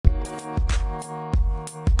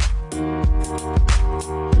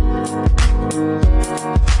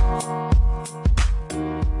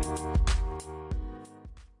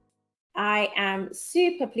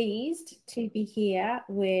super pleased to be here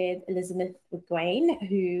with Elizabeth Gwain,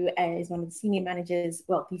 who is one of the senior managers,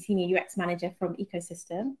 well, the senior UX manager from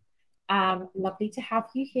Ecosystem. Lovely to have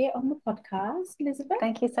you here on the podcast, Elizabeth.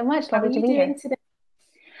 Thank you so much. How are Lovely to you be here. doing today?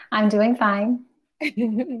 I'm doing fine.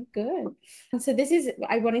 Good. And so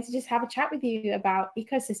I wanted to just have a chat with you about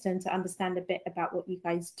Ecosystem to understand a bit about what you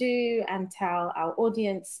guys do and tell our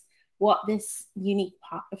audience what this unique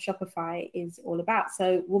part of Shopify is all about.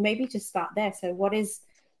 So we'll maybe just start there. So what is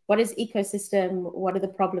Ecosystem? What are the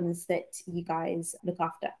problems that you guys look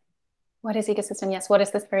after? What is ecosystem? Yes, what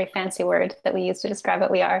is this very fancy word that we use to describe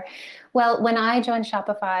what we are? Well, when I joined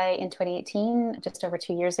Shopify in 2018, just over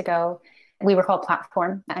 2 years ago, we were called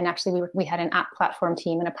Platform. And actually, we had an app platform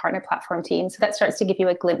team and a partner platform team. So that starts to give you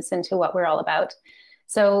a glimpse into what we're all about.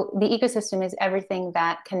 So the ecosystem is everything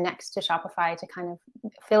that connects to Shopify to kind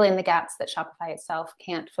of fill in the gaps that Shopify itself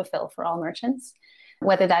can't fulfill for all merchants,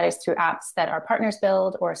 whether that is through apps that our partners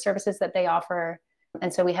build or services that they offer.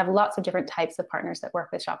 And so we have lots of different types of partners that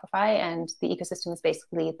work with Shopify, and the ecosystem is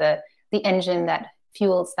basically the engine that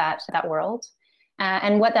fuels that world.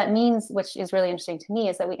 And what that means, which is really interesting to me,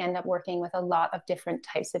 is that we end up working with a lot of different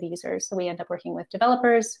types of users. So we end up working with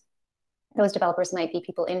developers. Those developers might be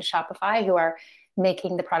people in Shopify who are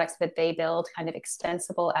making the products that they build kind of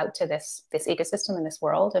extensible out to this ecosystem and this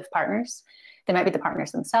world of partners. They might be the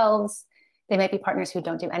partners themselves. They might be partners who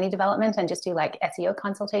don't do any development and just do like SEO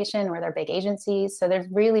consultation, or they're big agencies. So there's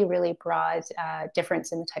really, really broad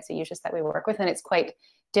difference in the types of users that we work with. And it's quite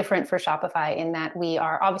different for Shopify in that we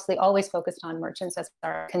are obviously always focused on merchants as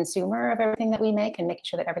our consumer of everything that we make and making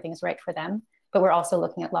sure that everything is right for them. But we're also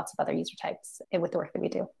looking at lots of other user types with the work that we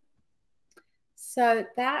do. So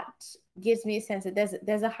that gives me a sense that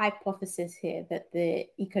there's a hypothesis here that the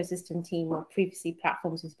ecosystem team or previously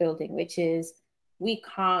Platforms was building, which is we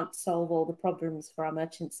can't solve all the problems for our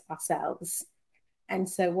merchants ourselves. And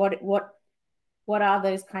so what are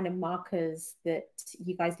those kind of markers that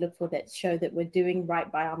you guys look for that show that we're doing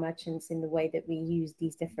right by our merchants in the way that we use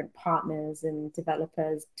these different partners and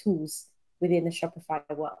developers tools within the Shopify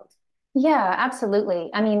world? Yeah,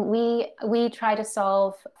 absolutely. I mean, we try to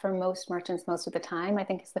solve for most merchants most of the time, I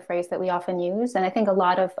think is the phrase that we often use. And I think a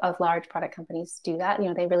lot of large product companies do that.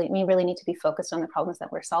 You know, we really need to be focused on the problems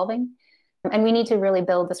that we're solving. And we need to really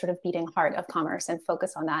build the sort of beating heart of commerce and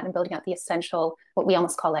focus on that and building out the essential, what we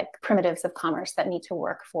almost call like primitives of commerce that need to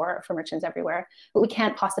work for merchants everywhere. But we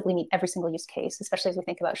can't possibly meet every single use case, especially as we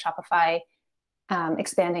think about Shopify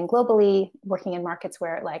expanding globally, working in markets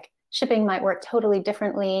where like shipping might work totally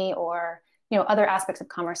differently, or other aspects of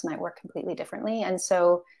commerce might work completely differently. And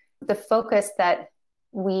so the focus that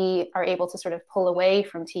we are able to sort of pull away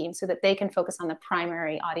from teams so that they can focus on the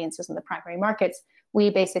primary audiences and the primary markets, we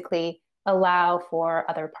basically allow for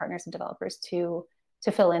other partners and developers to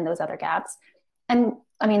fill in those other gaps. And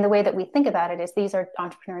I mean, the way that we think about it is these are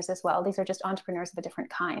entrepreneurs as well. These are just entrepreneurs of a different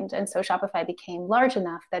kind. And so Shopify became large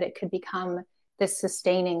enough that it could become this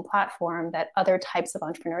sustaining platform that other types of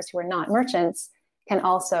entrepreneurs who are not merchants can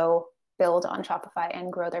also build on Shopify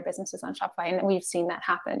and grow their businesses on Shopify. And we've seen that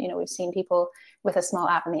happen. We've seen people with a small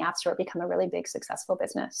app in the App Store become a really big, successful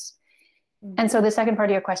business. And so the second part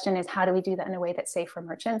of your question is, how do we do that in a way that's safe for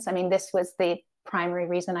merchants? I mean, this was the primary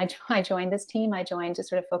reason I joined this team. I joined to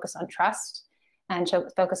sort of focus on trust and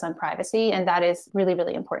focus on privacy. And that is really,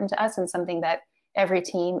 really important to us, and something that every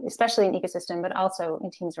team, especially in ecosystem, but also in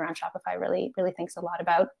teams around Shopify, really, really thinks a lot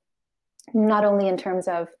about, not only in terms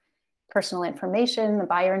of personal information, the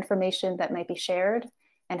buyer information that might be shared,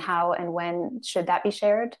 and how and when should that be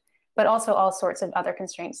shared, but also all sorts of other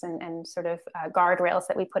constraints and sort of guardrails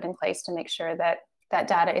that we put in place to make sure that that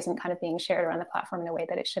data isn't kind of being shared around the platform in a way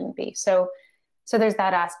that it shouldn't be. So there's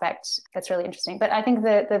that aspect that's really interesting. But I think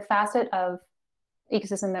the facet of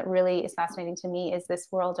ecosystem that really is fascinating to me is this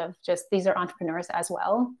world of just, these are entrepreneurs as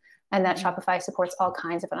well, and that Shopify supports all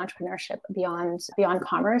kinds of entrepreneurship beyond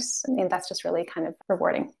commerce. I mean, that's just really kind of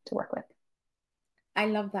rewarding to work with. I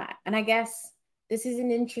love that. And I guess this is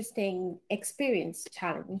an interesting experience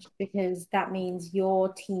challenge, because that means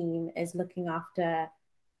your team is looking after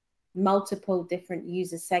multiple different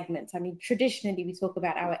user segments. I mean, traditionally we talk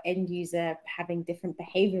about our end user having different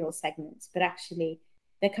behavioral segments, but actually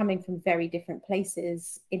they're coming from very different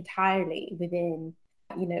places entirely within,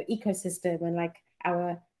 ecosystem. And like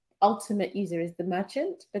our ultimate user is the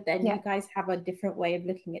merchant, but then you guys have a different way of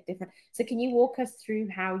looking at different. So can you walk us through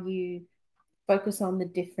how you focus on the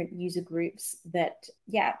different user groups that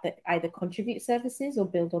either contribute services or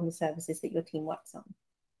build on the services that your team works on?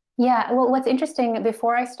 Yeah, well, what's interesting,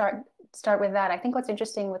 before I start with that, I think what's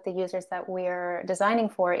interesting with the users that we're designing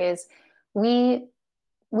for is we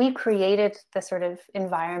we created the sort of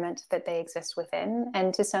environment that they exist within.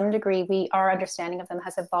 And to some degree, our understanding of them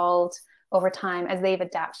has evolved over time as they've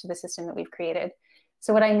adapted to the system that we've created.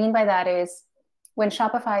 So what I mean by that is when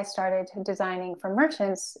Shopify started designing for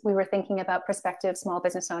merchants, we were thinking about prospective small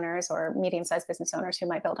business owners or medium-sized business owners who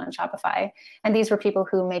might build on Shopify. And these were people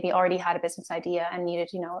who maybe already had a business idea and needed,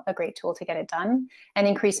 a great tool to get it done. And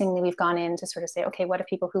increasingly, we've gone in to sort of say, okay, what if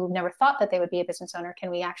people who never thought that they would be a business owner,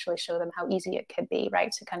 can we actually show them how easy it could be,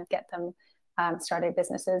 right? To kind of get them started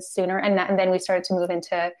businesses sooner. And then we started to move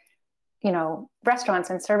into restaurants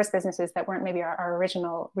and service businesses that weren't maybe our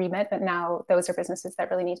original remit, but now those are businesses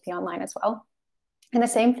that really need to be online as well. And the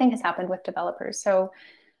same thing has happened with developers. So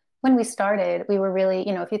when we started, we were really,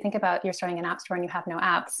 if you think about you're starting an app store and you have no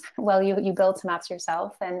apps, well, you build some apps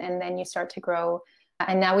yourself and then you start to grow.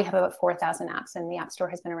 And now we have about 4,000 apps and the App Store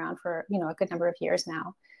has been around for, a good number of years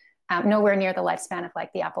now. Nowhere near the lifespan of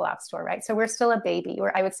like the Apple App Store, right? So we're still a baby.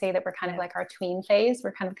 I would say that we're kind of like our tween phase.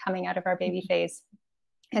 We're kind of coming out of our baby phase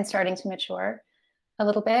and starting to mature a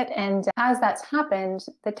little bit. And as that's happened,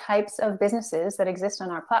 the types of businesses that exist on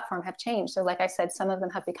our platform have changed. So like I said, some of them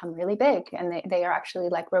have become really big and they are actually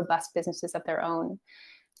like robust businesses of their own.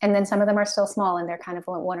 And then some of them are still small and they're kind of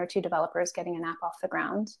one or two developers getting an app off the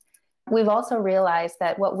ground. We've also realized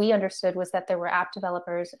that what we understood was that there were app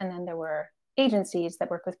developers and then there were agencies that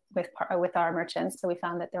work with our merchants. So we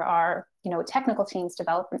found that there are, technical teams,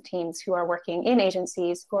 development teams who are working in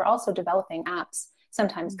agencies who are also developing apps,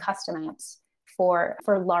 sometimes custom apps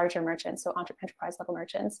for larger merchants, so enterprise level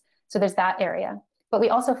merchants. So there's that area. But we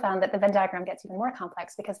also found that the Venn diagram gets even more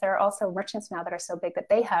complex because there are also merchants now that are so big that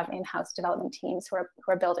they have in-house development teams who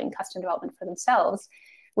are building custom development for themselves,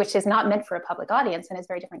 which is not meant for a public audience and has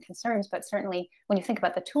very different concerns. But certainly when you think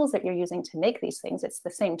about the tools that you're using to make these things, it's the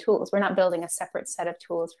same tools. We're not building a separate set of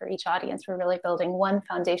tools for each audience. We're really building one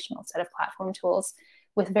foundational set of platform tools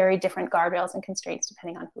with very different guardrails and constraints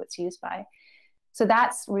depending on who it's used by. So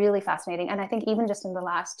that's really fascinating. And I think even just in the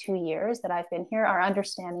last 2 years that I've been here, our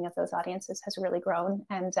understanding of those audiences has really grown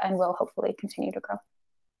and will hopefully continue to grow.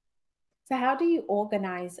 So how do you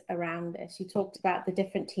organize around this? You talked about the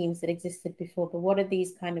different teams that existed before, but what are the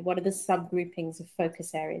subgroupings of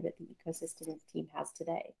focus area that the ecosystem team has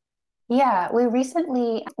today? Yeah, we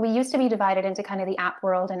used to be divided into kind of the app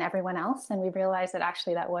world and everyone else. And we realized that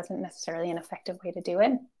actually that wasn't necessarily an effective way to do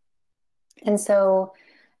it. And so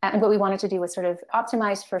and what we wanted to do was sort of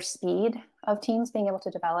optimize for speed of teams being able to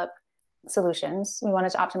develop solutions. We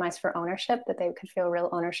wanted to optimize for ownership, that they could feel real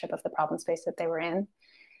ownership of the problem space that they were in.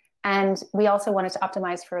 And we also wanted to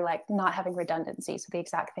optimize for like not having redundancy. So the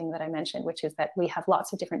exact thing that I mentioned, which is that we have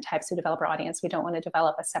lots of different types of developer audience. We don't want to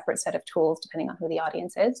develop a separate set of tools depending on who the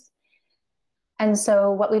audience is. And so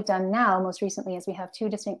what we've done now most recently is we have two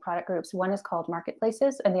distinct product groups. One is called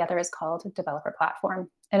Marketplaces and the other is called Developer Platform.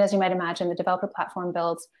 And as you might imagine, the Developer Platform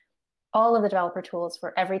builds all of the developer tools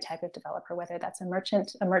for every type of developer, whether that's a merchant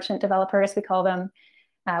developer, as we call them,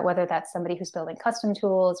 whether that's somebody who's building custom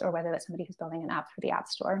tools or whether that's somebody who's building an app for the App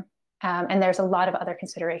Store. And there's a lot of other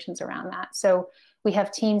considerations around that. So we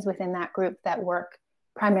have teams within that group that work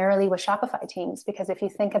primarily with Shopify teams, because if you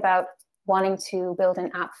think about wanting to build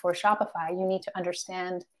an app for Shopify, you need to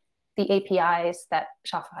understand the APIs that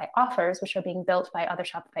Shopify offers, which are being built by other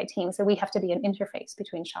Shopify teams. So we have to be an interface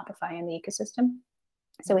between Shopify and the ecosystem.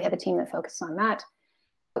 So we have a team that focuses on that.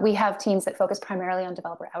 We have teams that focus primarily on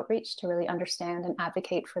developer outreach to really understand and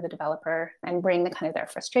advocate for the developer and bring the kind of their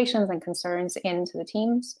frustrations and concerns into the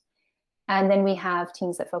teams. And then we have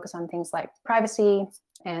teams that focus on things like privacy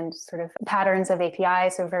and sort of patterns of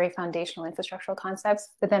APIs, so very foundational infrastructural concepts,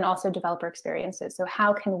 but then also developer experiences. So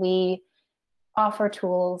how can we offer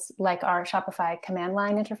tools like our Shopify command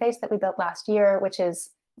line interface that we built last year, which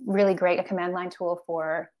is really great, a command line tool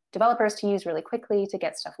for developers to use really quickly to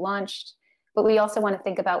get stuff launched. But we also want to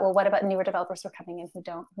think about, well, what about newer developers who are coming in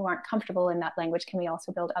who aren't comfortable in that language? Can we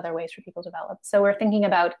also build other ways for people to develop? So we're thinking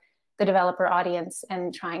about the developer audience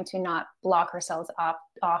and trying to not block ourselves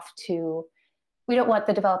off to, we don't want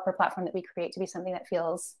the developer platform that we create to be something that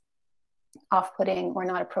feels off-putting or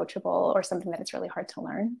not approachable or something that it's really hard to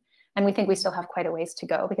learn. And we think we still have quite a ways to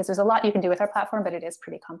go because there's a lot you can do with our platform, but it is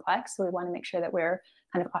pretty complex. So we want to make sure that we're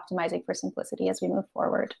kind of optimizing for simplicity as we move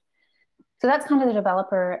forward. So that's kind of the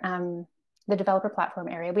developer platform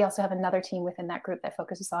area. We also have another team within that group that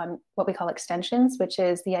focuses on what we call extensions, which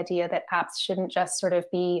is the idea that apps shouldn't just sort of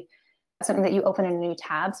be something that you open in a new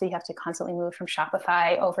tab. So you have to constantly move from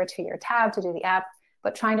Shopify over to your tab to do the app,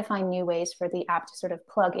 but trying to find new ways for the app to sort of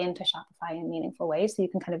plug into Shopify in meaningful ways. So you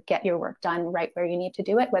can kind of get your work done right where you need to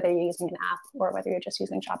do it, whether you're using an app or whether you're just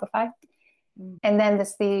using Shopify. Mm. And then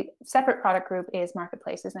the separate product group is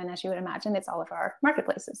marketplaces. And as you would imagine, it's all of our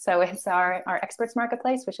marketplaces. So it's our experts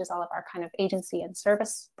marketplace, which is all of our kind of agency and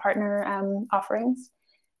service partner offerings.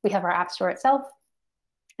 We have our app store itself,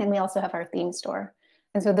 and we also have our theme store.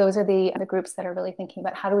 And so those are the groups that are really thinking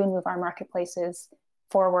about how do we move our marketplaces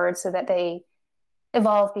forward so that they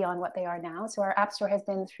evolve beyond what they are now. So our app store has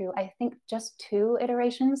been through, I think, just 2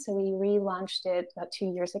 iterations. So we relaunched it about 2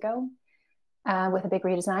 years ago with a big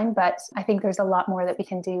redesign. But I think there's a lot more that we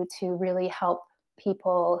can do to really help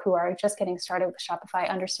people who are just getting started with Shopify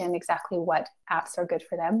understand exactly what apps are good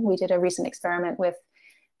for them. We did a recent experiment with,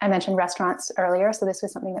 I mentioned restaurants earlier. So this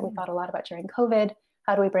was something that we thought a lot about during COVID.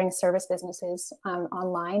 How do we bring service businesses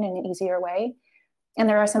online in an easier way? And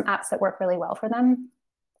there are some apps that work really well for them.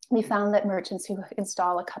 We found that merchants who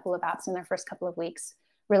install a couple of apps in their first couple of weeks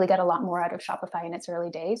really get a lot more out of Shopify in its early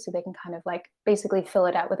days. So they can kind of like basically fill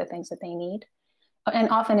it out with the things that they need. And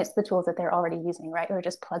often it's the tools that they're already using, right? We're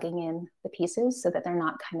just plugging in the pieces so that they're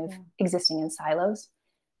not kind of existing in silos.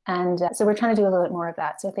 And so we're trying to do a little bit more of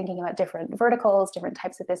that. So thinking about different verticals, different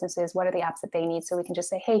types of businesses, what are the apps that they need? So we can just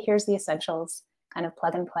say, hey, here's the essentials, kind of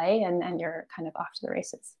plug and play, and you're kind of off to the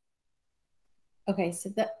races. Okay, so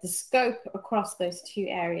that the scope across those 2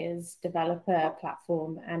 areas, developer,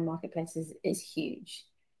 platform, and marketplaces, is huge.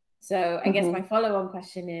 So I guess my follow-on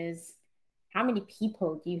question is, how many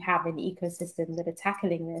people do you have in the ecosystem that are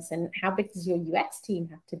tackling this, and how big does your UX team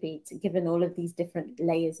have to be given all of these different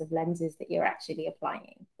layers of lenses that you're actually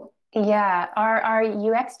applying? Yeah, our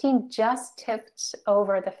UX team just tipped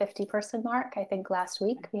over the 50-person mark. I think last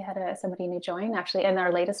week we had somebody new join, actually, and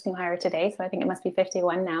our latest new hire today. So I think it must be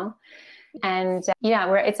 51 now. And yeah,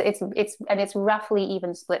 it's roughly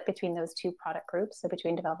even split between those 2 product groups, so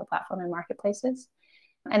between developer platform and marketplaces.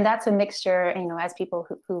 And that's a mixture, as people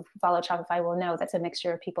who follow Shopify will know, that's a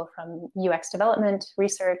mixture of people from UX development,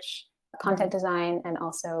 research, content design, and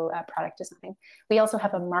also product design. We also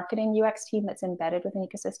have a marketing UX team that's embedded with an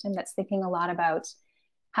ecosystem that's thinking a lot about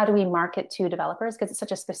how do we market to developers, because it's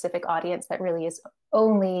such a specific audience that really is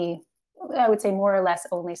only, I would say, more or less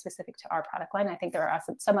only specific to our product line. I think there are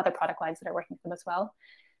some other product lines that are working for them as well,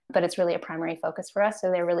 but it's really a primary focus for us.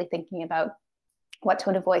 So they're really thinking about what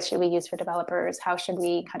tone of voice should we use for developers? How should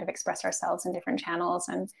we kind of express ourselves in different channels?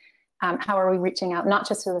 And how are we reaching out, not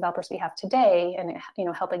just to the developers we have today and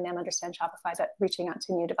helping them understand Shopify, but reaching out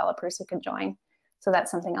to new developers who can join. So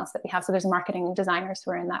that's something else that we have. So there's marketing designers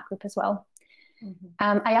who are in that group as well.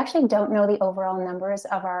 I actually don't know the overall numbers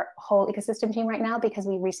of our whole ecosystem team right now because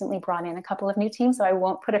we recently brought in a couple of new teams. So I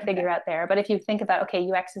won't put a figure out there. But if you think about, okay,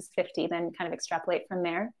 UX is 50, then kind of extrapolate from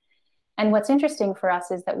there. And what's interesting for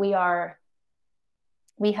us is that we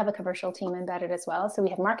have a commercial team embedded as well. So we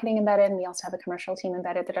have marketing embedded, and we also have a commercial team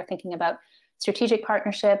embedded that are thinking about strategic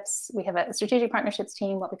partnerships. We have a strategic partnerships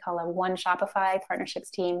team, what we call a One Shopify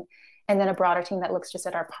partnerships team, and then a broader team that looks just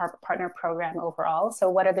at our partner program overall.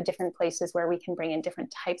 So what are the different places where we can bring in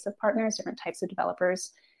different types of partners, different types of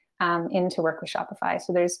developers in to work with Shopify?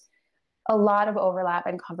 So there's a lot of overlap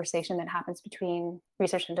and conversation that happens between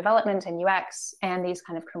research and development and UX and these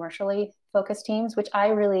kind of commercially focused teams, which I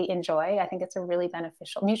really enjoy. I think it's a really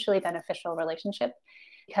mutually beneficial relationship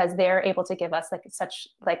because they're able to give us such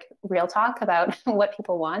real talk about what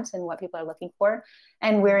people want and what people are looking for.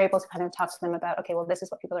 And we're able to kind of talk to them about, okay, well, this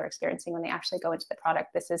is what people are experiencing when they actually go into the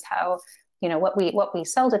product. This is how, what we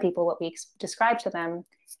sell to people, what we describe to them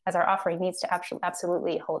as our offering needs to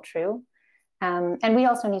absolutely hold true. And we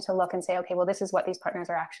also need to look and say, okay, well, this is what these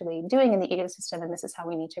partners are actually doing in the ecosystem, and this is how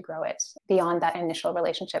we need to grow it beyond that initial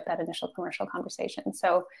relationship, that initial commercial conversation.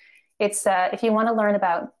 So it's if you want to learn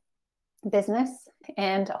about business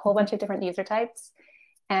and a whole bunch of different user types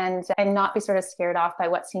and not be sort of scared off by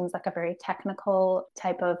what seems like a very technical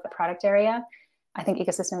type of product area, I think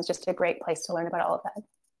ecosystem is just a great place to learn about all of that.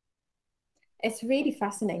 It's really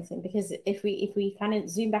fascinating because if we kind of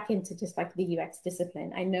zoom back into just like the UX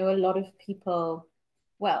discipline, I know a lot of people,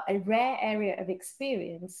 well, a rare area of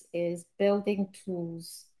experience is building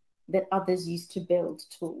tools that others use to build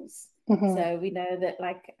tools. So we know that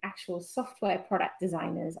like actual software product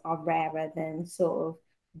designers are rarer than sort of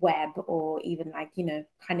web or even like,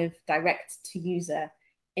 kind of direct to user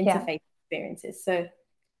interface experiences. So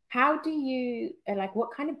how do you, what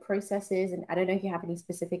kind of processes, and I don't know if you have any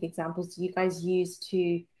specific examples, do you guys use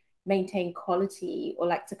to maintain quality or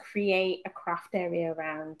like to create a craft area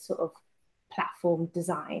around sort of platform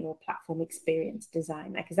design or platform experience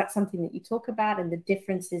design? Like, is that something that you talk about, and the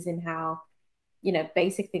differences in how,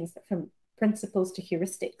 basic things from principles to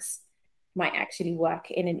heuristics might actually work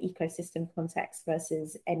in an ecosystem context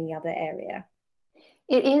versus any other area?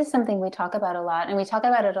 It is something we talk about a lot, and we talk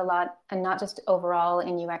about it a lot, and not just overall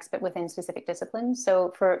in UX, but within specific disciplines.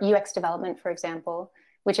 So for UX development, for example,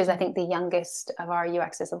 which is, I think, the youngest of our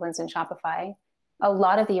UX disciplines in Shopify, a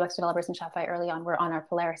lot of the UX developers in Shopify early on were on our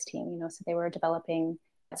Polaris team, so they were developing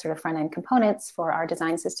sort of front-end components for our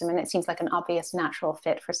design system. And it seems like an obvious natural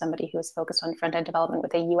fit for somebody who is focused on front-end development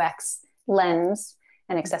with a UX lens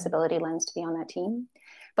and accessibility lens to be on that team.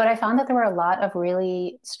 But I found that there were a lot of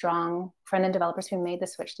really strong front-end developers who made the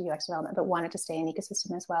switch to UX development, but wanted to stay in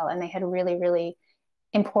ecosystem as well. And they had really, really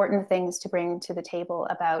important things to bring to the table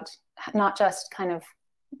about not just kind of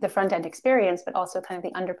the front-end experience, but also kind of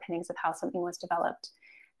the underpinnings of how something was developed.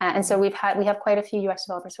 And so we have quite a few UX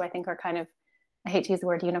developers who I think are kind of, I hate to use the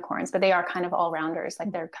word unicorns, but they are kind of all rounders.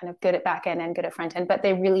 Like they're kind of good at back end and good at front end, but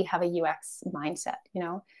they really have a UX mindset,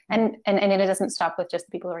 and it doesn't stop with just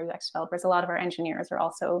the people who are UX developers. A lot of our engineers are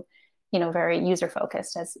also, very user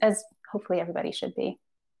focused, as hopefully everybody should be.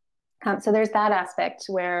 So there's that aspect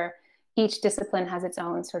where each discipline has its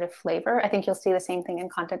own sort of flavor. I think you'll see the same thing in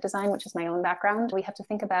content design, which is my own background. We have to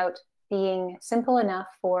think about being simple enough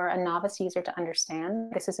for a novice user to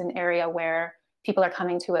understand. This is an area where people are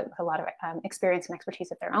coming to it with a lot of experience and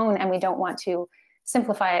expertise of their own, and we don't want to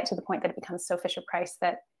simplify it to the point that it becomes so Fisher Price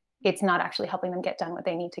that it's not actually helping them get done what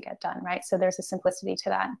they need to get done, right? So there's a simplicity to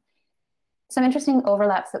that. Some interesting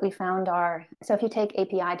overlaps that we found are, so if you take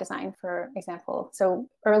API design, for example, so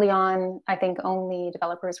early on, I think only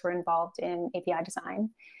developers were involved in API design.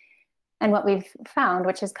 And what we've found,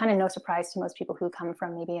 which is kind of no surprise to most people who come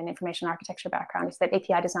from maybe an information architecture background, is that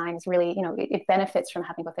API design is really, it benefits from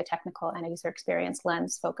having both a technical and a user experience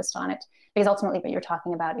lens focused on it. Because ultimately what you're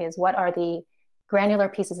talking about is what are the granular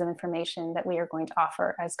pieces of information that we are going to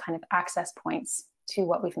offer as kind of access points to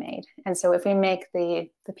what we've made. And so if we make the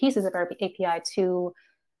pieces of our API too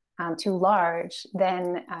large,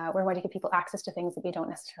 then we're going to give people access to things that we don't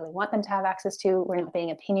necessarily want them to have access to. We're not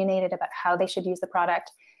being opinionated about how they should use the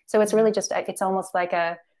product. So it's really just, it's almost like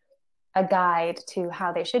a guide to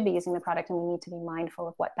how they should be using the product. And we need to be mindful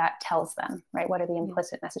of what that tells them, right? What are the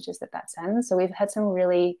implicit messages that sends? So we've had some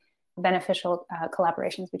really beneficial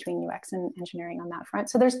collaborations between UX and engineering on that front.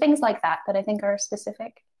 So there's things like that I think are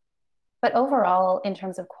specific. But overall, in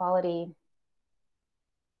terms of quality,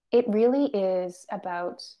 it really is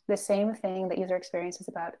about the same thing that user experience is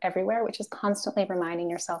about everywhere, which is constantly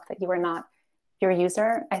reminding yourself that you are not your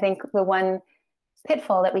user. I think the one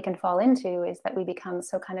pitfall that we can fall into is that we become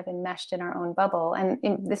so kind of enmeshed in our own bubble. And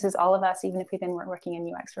this is all of us, even if we've been working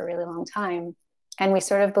in UX for a really long time. And we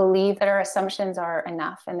sort of believe that our assumptions are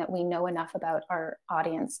enough and that we know enough about our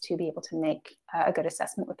audience to be able to make a good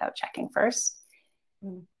assessment without checking first.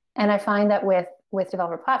 And I find that with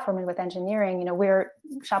developer platform and with engineering,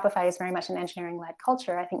 Shopify is very much an engineering-led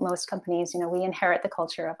culture. I think most companies, we inherit the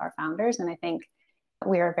culture of our founders. And I think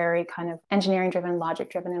we are very kind of engineering-driven,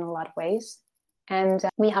 logic-driven in a lot of ways. And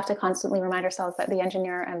we have to constantly remind ourselves that the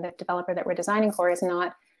engineer and the developer that we're designing for is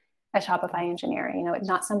not a Shopify engineer. It's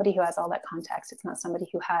not somebody who has all that context. It's not somebody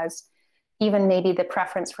who has even maybe the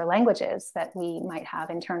preference for languages that we might have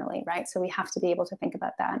internally, right? So we have to be able to think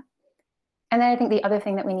about that. And then I think the other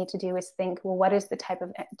thing that we need to do is think, well, what is the type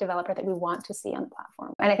of developer that we want to see on the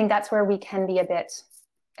platform? And I think that's where we can be a bit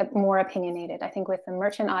more opinionated. I think with the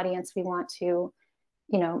merchant audience, we want to,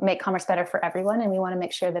 make commerce better for everyone. And we want to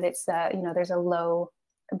make sure that it's, there's a low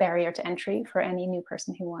barrier to entry for any new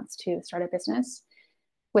person who wants to start a business.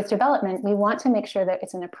 With development, we want to make sure that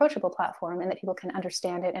it's an approachable platform and that people can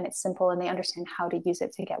understand it and it's simple and they understand how to use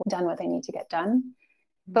it to get done what they need to get done.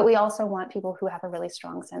 But we also want people who have a really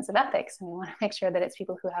strong sense of ethics. And we want to make sure that it's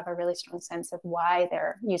people who have a really strong sense of why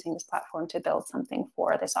they're using this platform to build something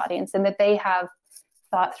for this audience and that they have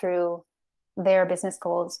thought through their business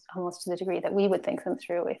goals almost to the degree that we would think them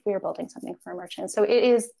through if we were building something for a merchant. So it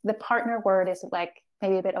is, the partner word is like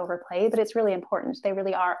maybe a bit overplayed, but it's really important. They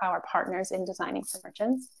really are our partners in designing for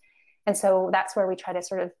merchants. And so that's where we try to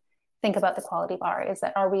sort of think about the quality bar, is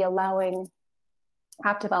that are we allowing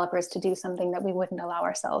app developers to do something that we wouldn't allow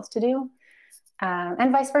ourselves to do?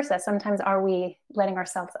 And vice versa. Sometimes are we letting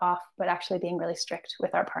ourselves off, but actually being really strict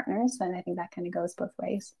with our partners? And I think that kind of goes both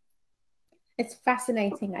ways. It's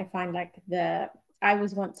fascinating. I find I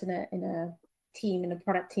was once in a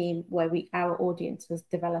product team where our audience was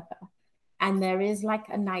developer. And there is like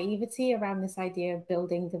a naivety around this idea of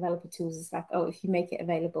building developer tools. It's like, oh, if you make it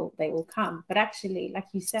available, they will come. But actually, like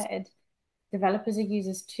you said, developers are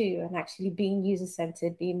users too, and actually being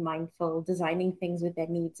user-centered, being mindful, designing things with their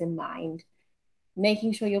needs in mind,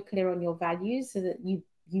 making sure you're clear on your values so that you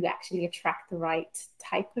actually attract the right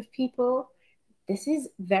type of people. This is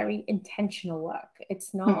very intentional work.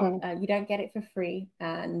 It's not, you don't get it for free.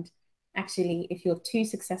 And actually, if you're too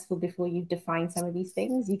successful before you've defined some of these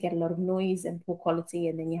things, you get a lot of noise and poor quality,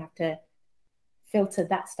 and then you have to filter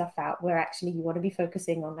that stuff out, where actually you want to be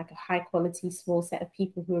focusing on like a high quality small set of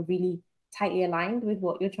people who are really tightly aligned with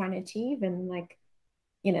what you're trying to achieve. And like,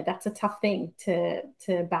 that's a tough thing to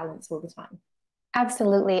balance all the time.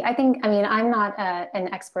 Absolutely. I mean, I'm not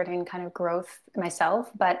an expert in kind of growth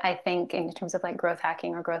myself, but I think in terms of like growth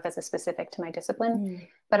hacking or growth as a specific to my discipline,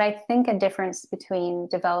 but I think a difference between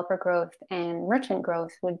developer growth and merchant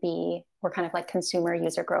growth would be, or kind of like consumer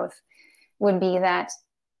user growth, would be that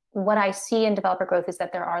what I see in developer growth is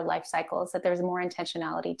that there are life cycles, that there's more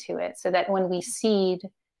intentionality to it. So that when we seed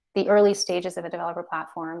the early stages of a developer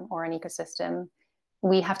platform or an ecosystem,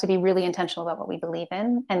 we have to be really intentional about what we believe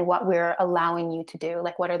in and what we're allowing you to do.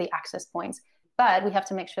 Like, what are the access points? But we have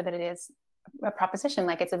to make sure that it is a proposition,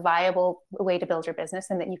 like it's a viable way to build your business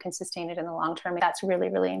and that you can sustain it in the long term. That's really,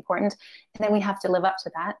 really important. And then we have to live up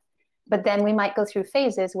to that. But then we might go through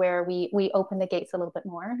phases where we open the gates a little bit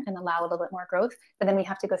more and allow a little bit more growth. But then we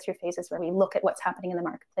have to go through phases where we look at what's happening in the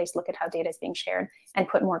marketplace, look at how data is being shared, and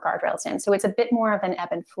put more guardrails in. So it's a bit more of an ebb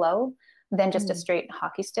and flow than just a straight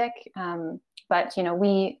hockey stick. But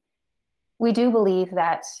we do believe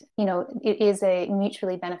that it is a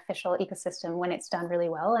mutually beneficial ecosystem when it's done really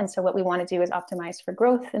well. And so what we want to do is optimize for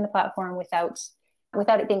growth in the platform without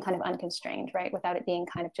it being kind of unconstrained, right? Without it being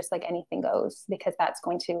kind of just like anything goes, because that's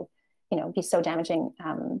going to be so damaging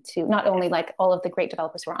to not only like all of the great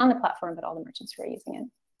developers who are on the platform, but all the merchants who are using it.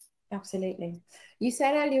 Absolutely. You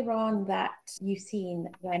said earlier on that you've seen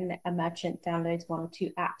when a merchant downloads one or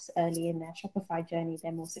two apps early in their Shopify journey,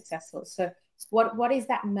 they're more successful. So what is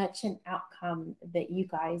that merchant outcome that you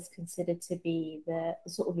guys consider to be the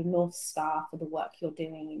sort of North Star for the work you're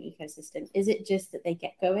doing in ecosystem? Is it just that they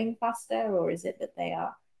get going faster, or is it that they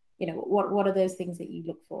are, what are those things that you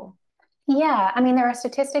look for? Yeah, I mean, there are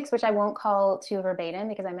statistics which I won't call too verbatim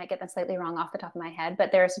because I might get them slightly wrong off the top of my head,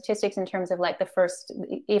 but there are statistics in terms of like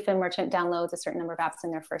if a merchant downloads a certain number of apps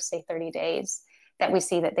in their first, say, 30 days, that we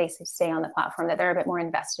see that they stay on the platform, that they're a bit more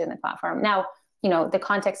invested in the platform. Now, the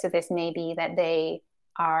context of this may be that they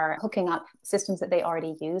are hooking up systems that they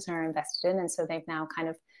already use and are invested in, and so they've now kind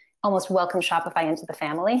of almost welcomed Shopify into the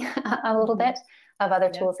family a little bit of other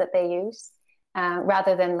tools that they use.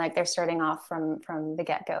 Rather than like they're starting off from the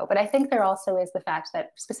get-go. But I think there also is the fact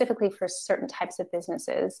that specifically for certain types of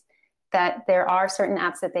businesses, that there are certain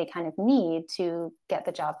apps that they kind of need to get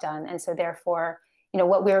the job done. And so therefore,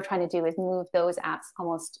 what we're trying to do is move those apps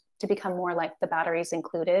almost to become more like the batteries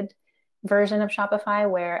included version of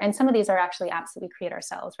Shopify, and some of these are actually apps that we create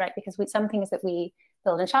ourselves, right? Because some things that we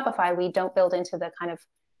build in Shopify, we don't build into the kind of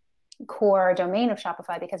core domain of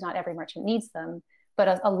Shopify because not every merchant needs them.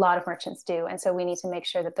 But a lot of merchants do. And so we need to make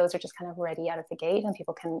sure that those are just kind of ready out of the gate and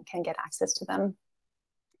people can get access to them.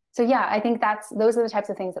 So yeah, I think those are the types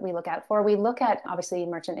of things that we look out for. We look at obviously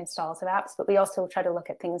merchant installs of apps, but we also try to look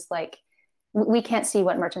at things like, we can't see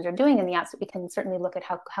what merchants are doing in the apps, but we can certainly look at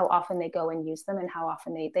how often they go and use them and how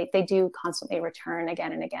often they do constantly return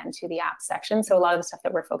again and again to the app section. So a lot of the stuff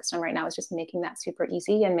that we're focused on right now is just making that super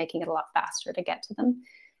easy and making it a lot faster to get to them.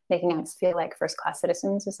 Making apps feel like first-class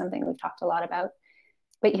citizens is something we've talked a lot about.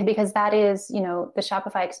 But because that is, the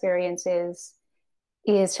Shopify experience is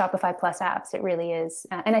Shopify plus apps. It really is.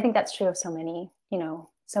 And I think that's true of so many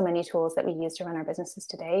tools that we use to run our businesses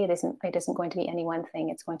today. It isn't going to be any one thing.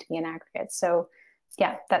 It's going to be an aggregate. So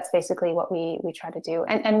yeah, that's basically what we try to do.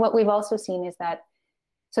 And what we've also seen is that,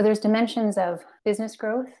 so there's dimensions of business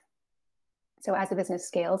growth. So as the business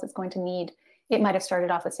scales, it might have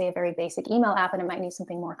started off with, say, a very basic email app, and it might need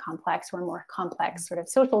something more complex or more complex sort of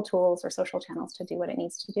social tools or social channels to do what it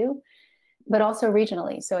needs to do, but also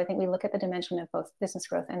regionally. So I think we look at the dimension of both business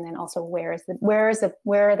growth and then also where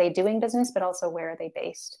are they doing business, but also where are they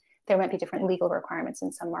based? There might be different legal requirements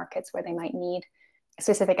in some markets where they might need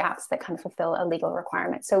specific apps that kind of fulfill a legal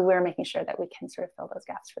requirement. So we're making sure that we can sort of fill those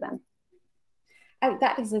gaps for them. Oh,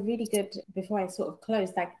 that is a really good, before I sort of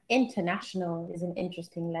close, like international is an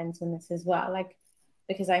interesting lens on this as well. Like,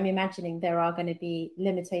 because I'm imagining there are going to be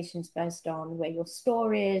limitations based on where your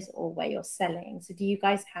store is or where you're selling. So do you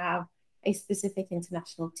guys have a specific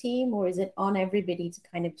international team, or is it on everybody to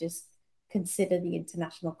kind of just consider the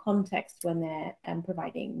international context when they're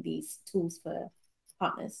providing these tools for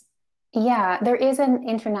partners? Yeah, there is an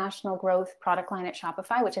international growth product line at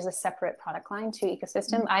Shopify, which is a separate product line to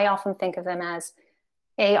ecosystem. I often think of them as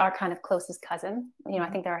our kind of closest cousin. I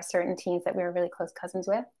think there are certain teams that we're really close cousins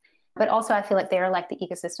with, but also I feel like they're like the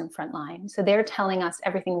ecosystem front line. So they're telling us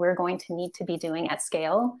everything we're going to need to be doing at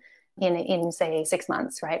scale in say 6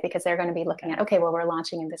 months, right? Because they're going to be looking at, okay, well, we're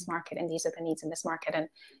launching in this market and these are the needs in this market. And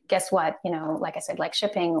guess what, like I said, like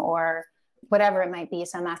shipping or whatever it might be,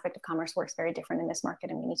 some aspect of commerce works very different in this market,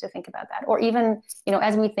 and we need to think about that. Or even,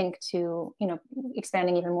 as we think to,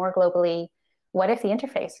 expanding even more globally, what if the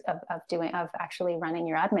interface of actually running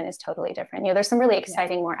your admin is totally different? There's some really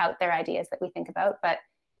exciting, more out there ideas that we think about, but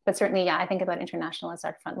certainly, yeah, I think about international as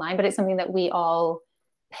our front line, but it's something that we all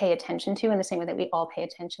pay attention to in the same way that we all pay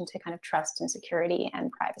attention to kind of trust and security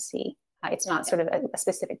and privacy. It's not sort of a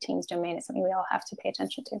specific team's domain. It's something we all have to pay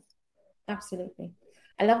attention to. Absolutely.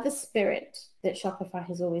 I love the spirit that Shopify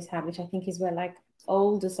has always had, which I think is where like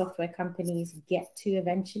older software companies get to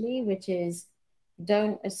eventually, which is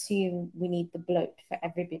don't assume we need the bloat for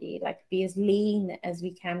everybody. Like be as lean as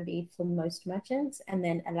we can be for most merchants, and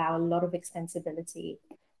then allow a lot of extensibility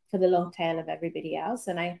for the long tail of everybody else.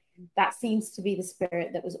 And that seems to be the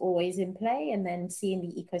spirit that was always in play. And then seeing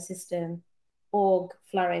the ecosystem org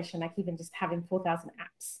flourish, and like even just having 4,000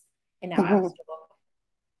 apps in our app store.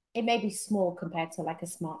 It may be small compared to like a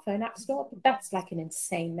smartphone app store, but that's like an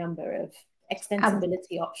insane number of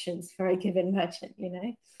extensibility options for a given merchant,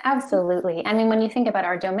 Absolutely. I mean, when you think about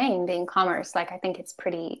our domain being commerce, like I think it's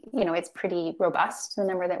pretty, it's pretty robust, the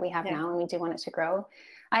number that we have now, and we do want it to grow.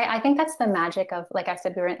 I think that's the magic of, like I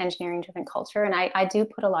said, we're an engineering driven culture. And I do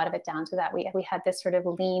put a lot of it down to that. We had this sort of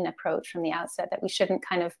lean approach from the outset, that we shouldn't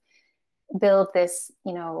kind of build this,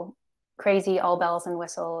 crazy all bells and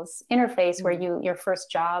whistles interface where your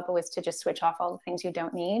first job was to just switch off all the things you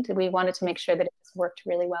don't need. We wanted to make sure that it worked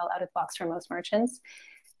really well out of the box for most merchants,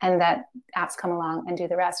 and that apps come along and do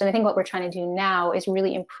the rest. And I think what we're trying to do now is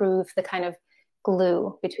really improve the kind of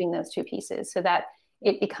glue between those two pieces, so that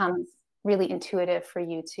it becomes really intuitive for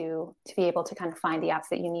you to be able to kind of find the apps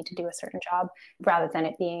that you need to do a certain job, rather than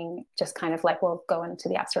it being just kind of like, well, go into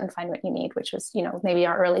the app store and find what you need, which was, maybe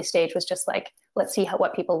our early stage was just like, let's see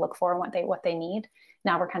what people look for and what they need.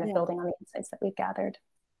 Now we're kind of building on the insights that we've gathered.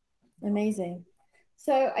 Amazing.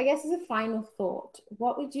 So I guess as a final thought,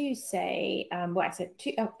 what would you say, well, I said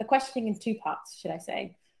a question in two parts, should I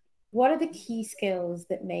say. What are the key skills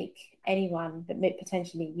that make anyone, that make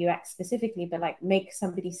potentially UX specifically, but like make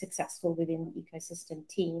somebody successful within the ecosystem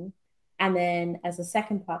team? And then as a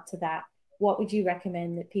second part to that, what would you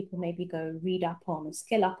recommend that people maybe go read up on or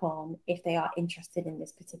skill up on if they are interested in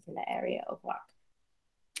this particular area of work?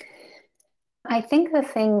 I think the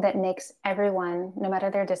thing that makes everyone, no matter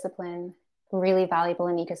their discipline, really valuable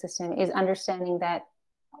in ecosystem is understanding that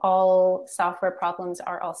all software problems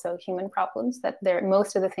are also human problems, that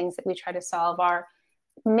most of the things that we try to solve are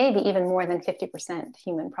maybe even more than 50%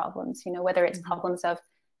 human problems, whether it's problems of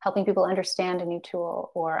helping people understand a new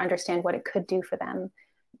tool or understand what it could do for them,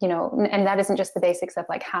 and that isn't just the basics of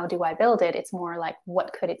like, how do I build it? It's more like,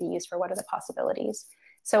 what could it be used for? What are the possibilities?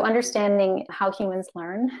 So understanding how humans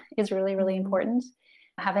learn is really, really important.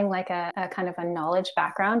 Having like a kind of a knowledge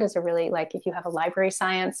background is a really, like if you have a library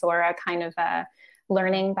science or a kind of a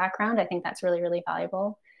learning background, I think that's really, really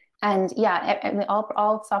valuable. And yeah,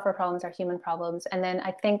 all software problems are human problems. And then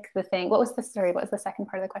I think what was the second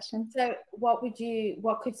part of the question? So what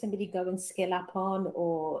could somebody go and skill up on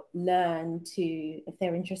or learn to, if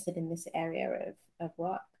they're interested in this area of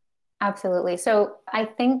work? Absolutely. So I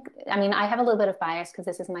have a little bit of bias because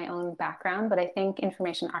this is my own background, but I think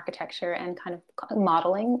information architecture and kind of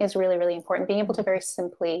modeling is really, really important. Being able to very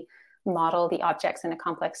simply model the objects in a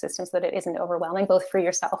complex system so that it isn't overwhelming, both for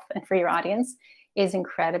yourself and for your audience, is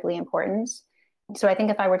incredibly important. So I think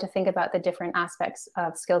if I were to think about the different aspects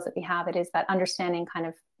of skills that we have, it is that understanding kind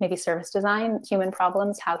of maybe service design, human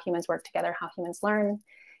problems, how humans work together, how humans learn,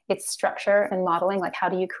 its structure and modeling, like how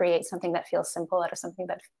do you create something that feels simple out of something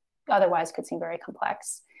that otherwise could seem very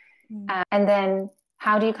complex. And then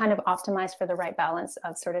how do you kind of optimize for the right balance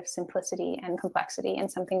of sort of simplicity and complexity,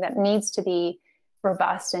 and something that needs to be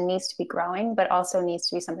robust and needs to be growing, but also needs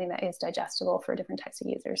to be something that is digestible for different types of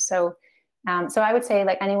users. So I would say,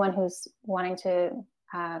 like, anyone who's wanting to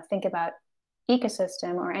think about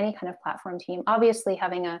ecosystem or any kind of platform team, obviously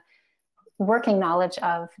having a working knowledge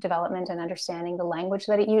of development and understanding the language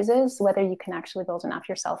that it uses, whether you can actually build an app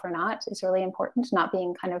yourself or not, is really important. Not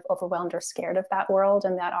being kind of overwhelmed or scared of that world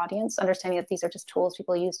and that audience, understanding that these are just tools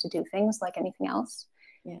people use to do things like anything else.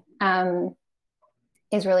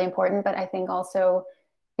 Is really important. But I think also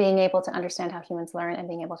being able to understand how humans learn and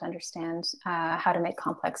being able to understand how to make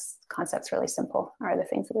complex concepts really simple are the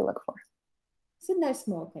things that we look for. So no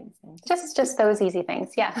small things then. Just those easy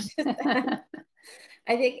things. Yeah.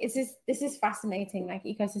 I think this is fascinating. Like,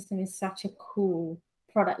 ecosystem is such a cool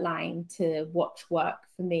product line to watch work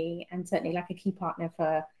for me, and certainly like a key partner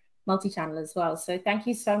for multi-channel as well. So thank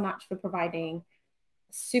you so much for providing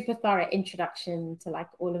super thorough introduction to like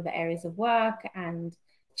all of the areas of work and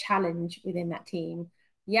challenge within that team.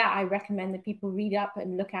 Yeah, I recommend that people read up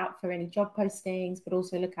and look out for any job postings, but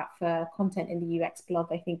also look out for content in the UX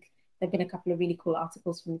blog. I think there've been a couple of really cool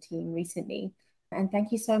articles from the team recently. And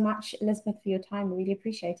thank you so much, Elizabeth, for your time. I really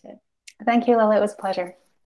appreciate it. Thank you, Lila. It was a pleasure.